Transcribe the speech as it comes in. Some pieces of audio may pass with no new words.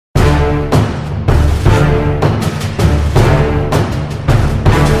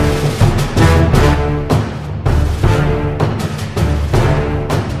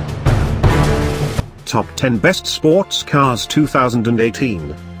Top 10 Best Sports Cars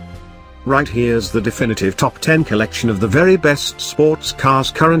 2018. Right here's the definitive top 10 collection of the very best sports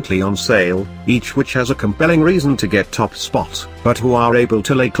cars currently on sale, each which has a compelling reason to get top spot, but who are able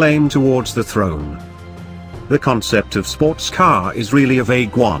to lay claim towards the throne. The concept of sports car is really a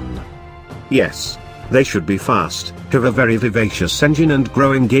vague one. Yes, they should be fast, have a very vivacious engine and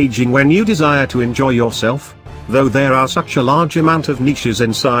grow engaging when you desire to enjoy yourself, though there are such a large amount of niches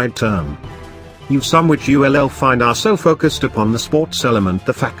inside term. Some which you'll find are so focused upon the sports element,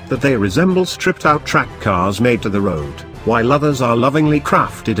 the fact that they resemble stripped out track cars made to the road, while others are lovingly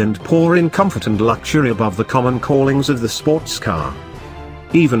crafted and pour in comfort and luxury above the common callings of the sports car.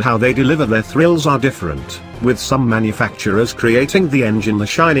 Even how they deliver their thrills are different, with some manufacturers creating the engine the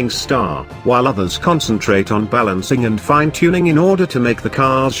shining star, while others concentrate on balancing and fine-tuning in order to make the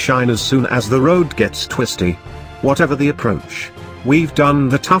cars shine as soon as the road gets twisty. Whatever the approach, we've done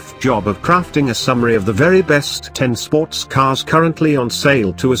the tough job of crafting a summary of the very best 10 sports cars currently on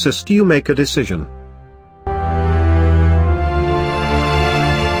sale to assist you make a decision.